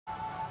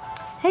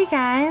Hey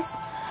guys,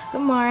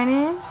 good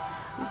morning.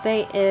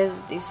 Today is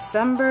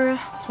December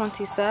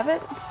 27th,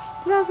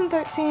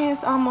 2013.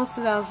 It's almost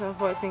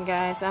 2014,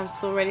 guys. I'm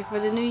still ready for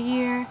the new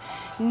year,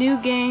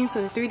 new games for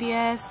the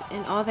 3DS,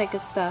 and all that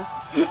good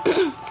stuff.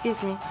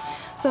 Excuse me.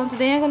 So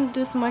today I'm going to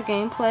do some more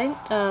gameplay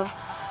of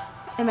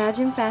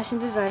Imagine Fashion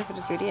Design for the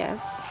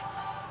 3DS.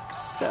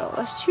 So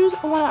let's choose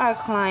one of our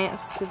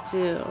clients to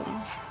do.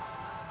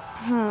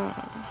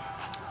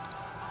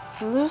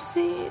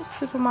 Lucy,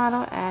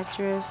 supermodel,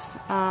 actress.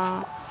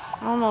 I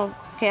don't know.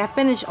 Okay, I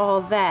finished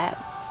all that.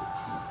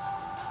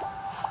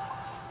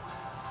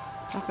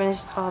 I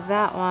finished all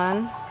that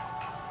one.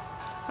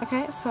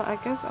 Okay, so I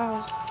guess I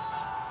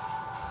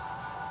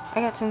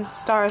got 10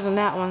 stars on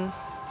that one.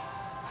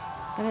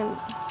 I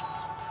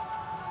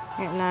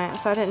got 9,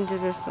 so I didn't do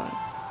this one.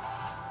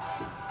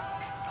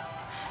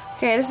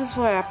 Okay, this is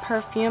for a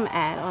perfume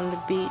ad on the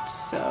beach,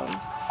 so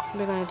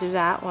we're gonna do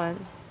that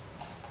one.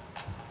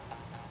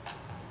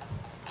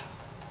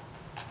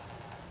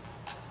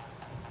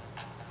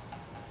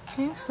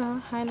 Okay, so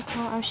hi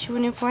Nicole, I'm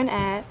shooting for an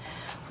ad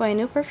for a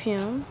new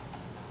perfume.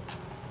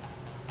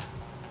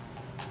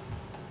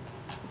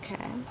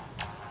 Okay.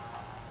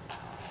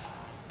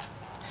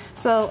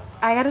 So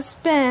I gotta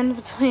spend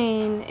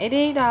between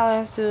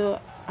 $88 to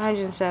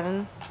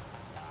 $107.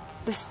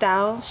 The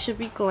style should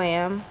be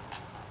glam.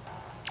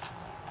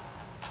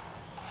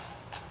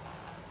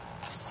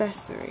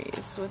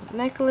 Accessories with a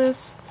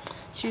necklace.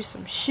 Choose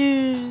some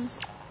shoes.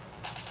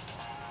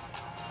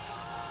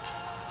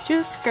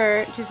 Choose a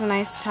skirt, choose a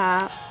nice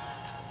top.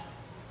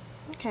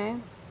 Okay.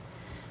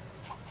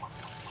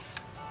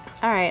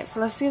 Alright,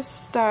 so let's get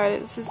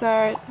started. This is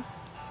our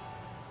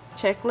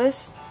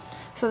checklist.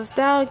 So the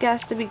style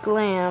has to be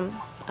glam.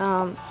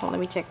 Hold on, let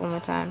me check one more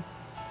time.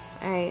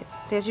 Alright,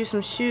 there's you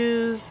some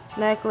shoes,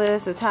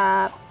 necklace, a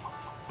top.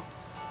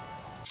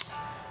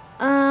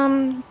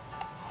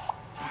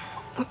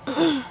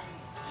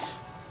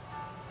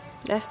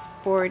 That's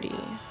sporty.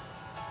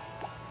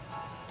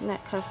 I'm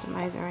not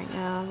customizing right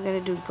now. I'm gonna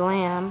do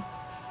glam.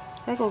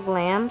 I go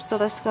glam. So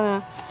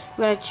we're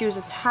gonna choose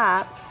a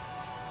top.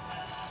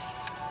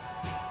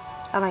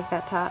 I like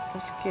that top.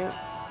 That's cute.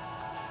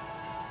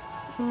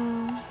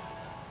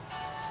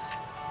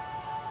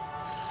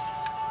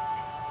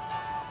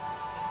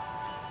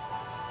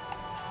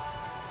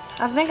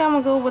 I think I'm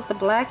gonna go with the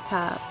black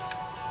top.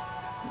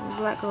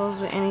 Black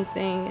goes with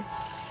anything.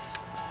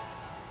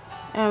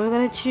 And we're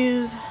gonna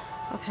choose.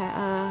 Okay.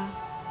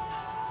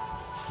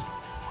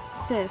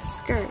 It says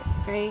skirt,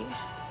 right?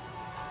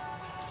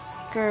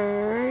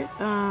 Skirt.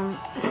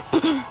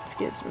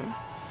 Excuse me.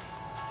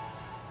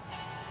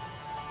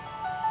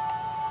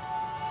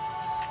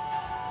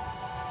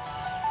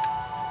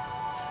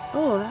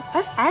 Oh,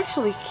 that's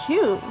actually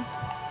cute.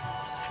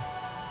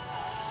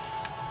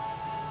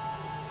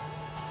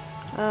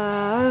 I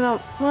don't know.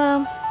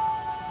 Well, I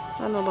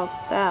don't know about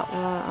that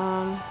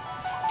one.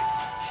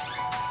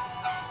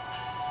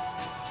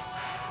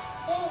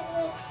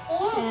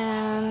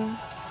 And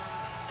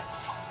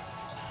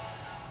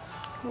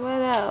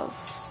what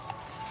else?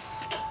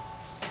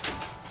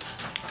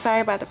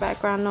 Sorry about the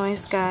background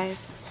noise,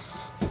 guys.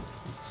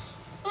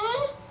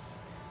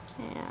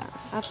 Yeah,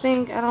 I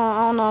think I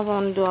don't know if I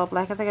want to do all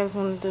black. I think I just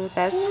want to do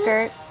that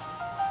skirt.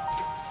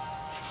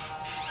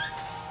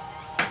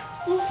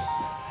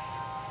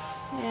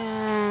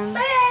 And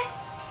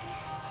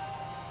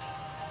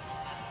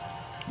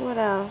what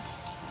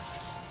else?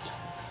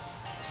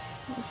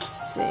 Let's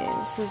see.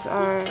 This is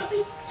our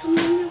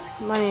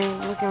money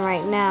looking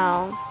right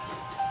now.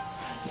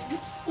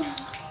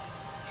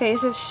 Okay, it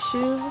says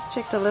shoes. Let's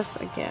check the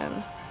list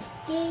again.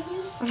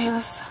 Okay,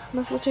 let's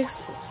go check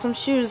some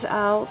shoes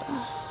out.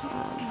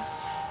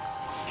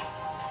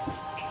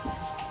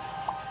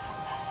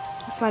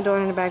 That's my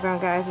daughter in the background,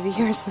 guys. If you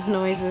hear some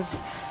noises,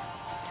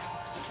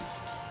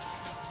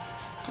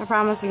 I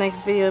promise the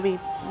next video will be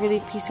really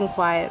peace and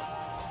quiet.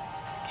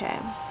 Okay.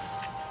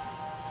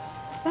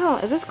 Oh,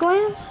 is this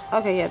glam?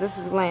 Okay, yeah, this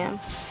is glam.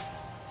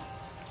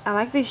 I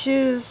like these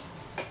shoes.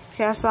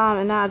 Okay, I saw them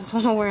and now I just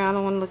want to wear them. I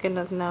don't want to look at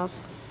nothing else.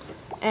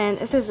 And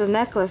it says a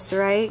necklace,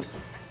 right?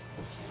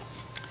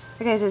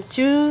 Okay, it says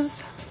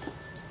choose.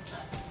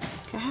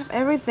 Okay, I have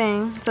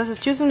everything. So it says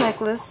choose a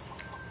necklace.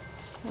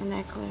 A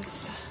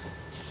necklace.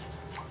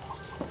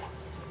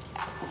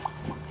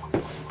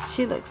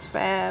 She looks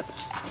fab.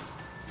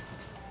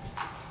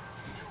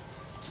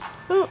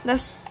 Oh,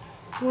 that's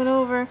went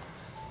over.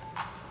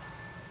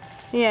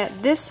 Yeah,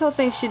 this whole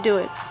thing should do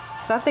it.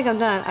 So I think I'm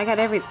done. I got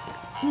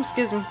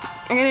excuse me.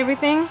 I got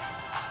everything.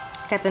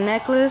 I got the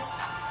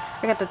necklace.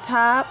 I got the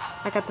top,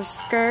 I got the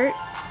skirt,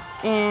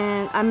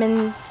 and I'm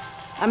in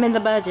the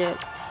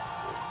budget.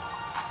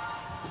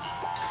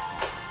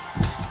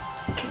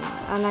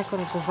 I'm not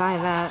going to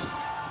design that.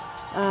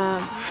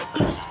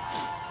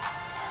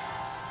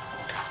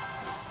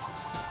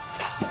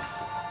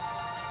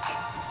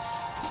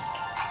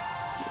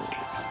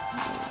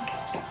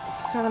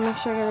 Just gotta make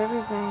sure I got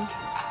everything.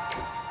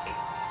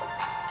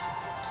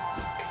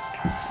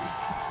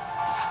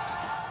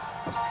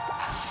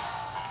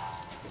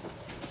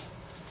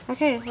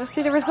 Okay, let's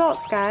see the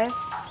results, guys.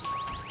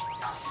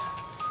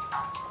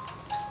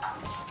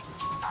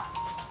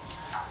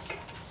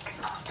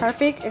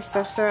 Perfect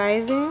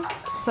accessorizing,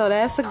 so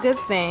that's a good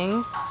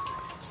thing.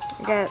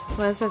 I got,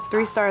 well, it says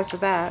 3 stars for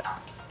that.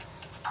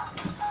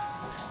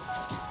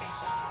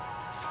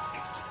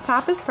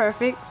 Top is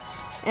perfect,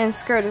 and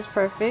skirt is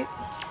perfect.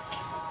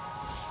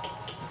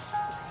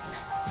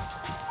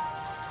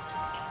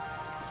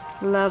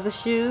 Love the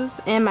shoes,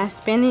 and my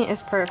spinning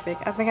is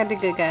perfect. I think I did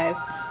good, guys.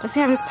 Let's see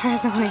how many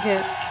stars I'm gonna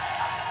get.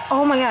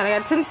 Oh my god, I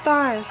got 10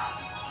 stars.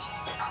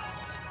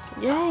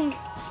 Yay.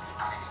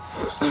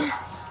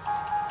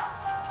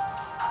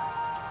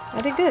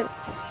 I did good.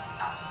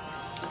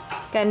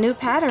 Got new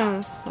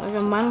patterns,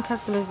 even one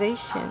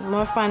customization,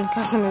 more fun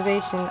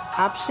customization.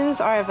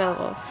 Options are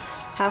available.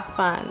 Have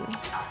fun.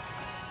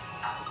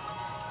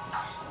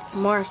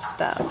 More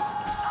stuff.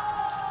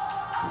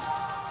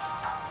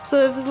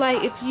 So it was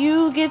like, if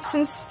you get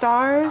 10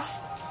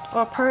 stars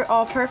or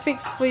all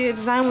perfects for your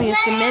design when you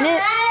submit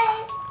it,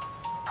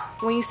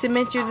 when you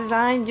submit your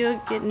design, you'll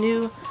get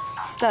new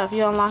stuff.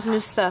 You unlock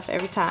new stuff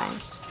every time.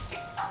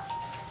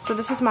 So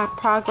this is my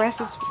progress.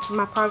 This is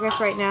my progress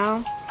right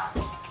now.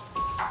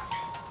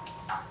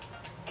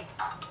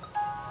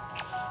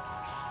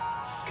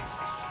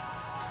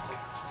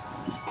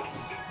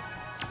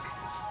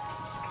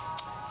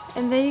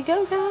 And there you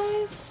go,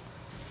 guys.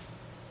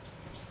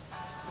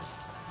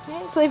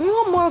 Okay, so if you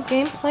want more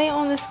gameplay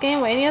on this game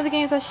or any other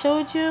games I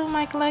showed you in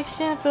my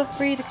collection, feel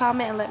free to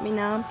comment and let me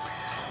know.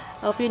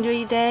 I hope you enjoy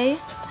your day,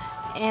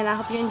 and I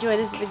hope you enjoy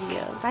this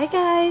video. Bye,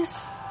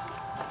 guys.